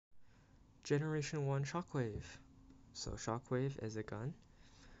Generation 1 Shockwave. So Shockwave is a gun,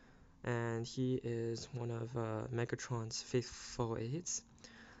 and he is one of Megatron's faithful aides.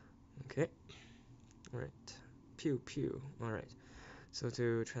 Okay, alright. Pew pew. Alright, so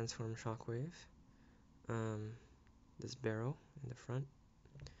to transform Shockwave, this barrel in the front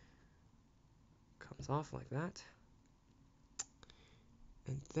comes off like that,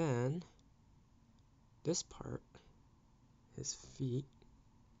 and then this part, his feet,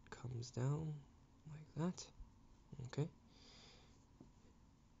 comes down like that. Okay,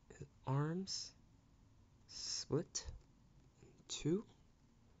 his arms split in two.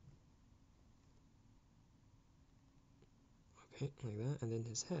 Okay, like that, and then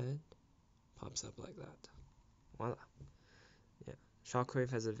his head pops up like that. Voila. Yeah,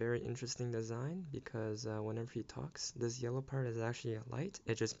 Shockwave has a very interesting design because whenever he talks, this yellow part is actually a light.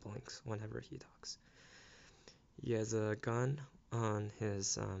 It just blinks whenever he talks. He has a gun on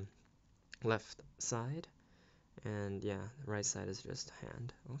his left side, and yeah, the right side is just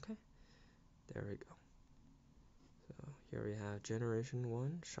hand. Okay, there we go. So here we have Generation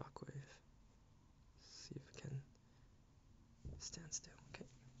 1 Shockwave. See if it can stand still. Okay.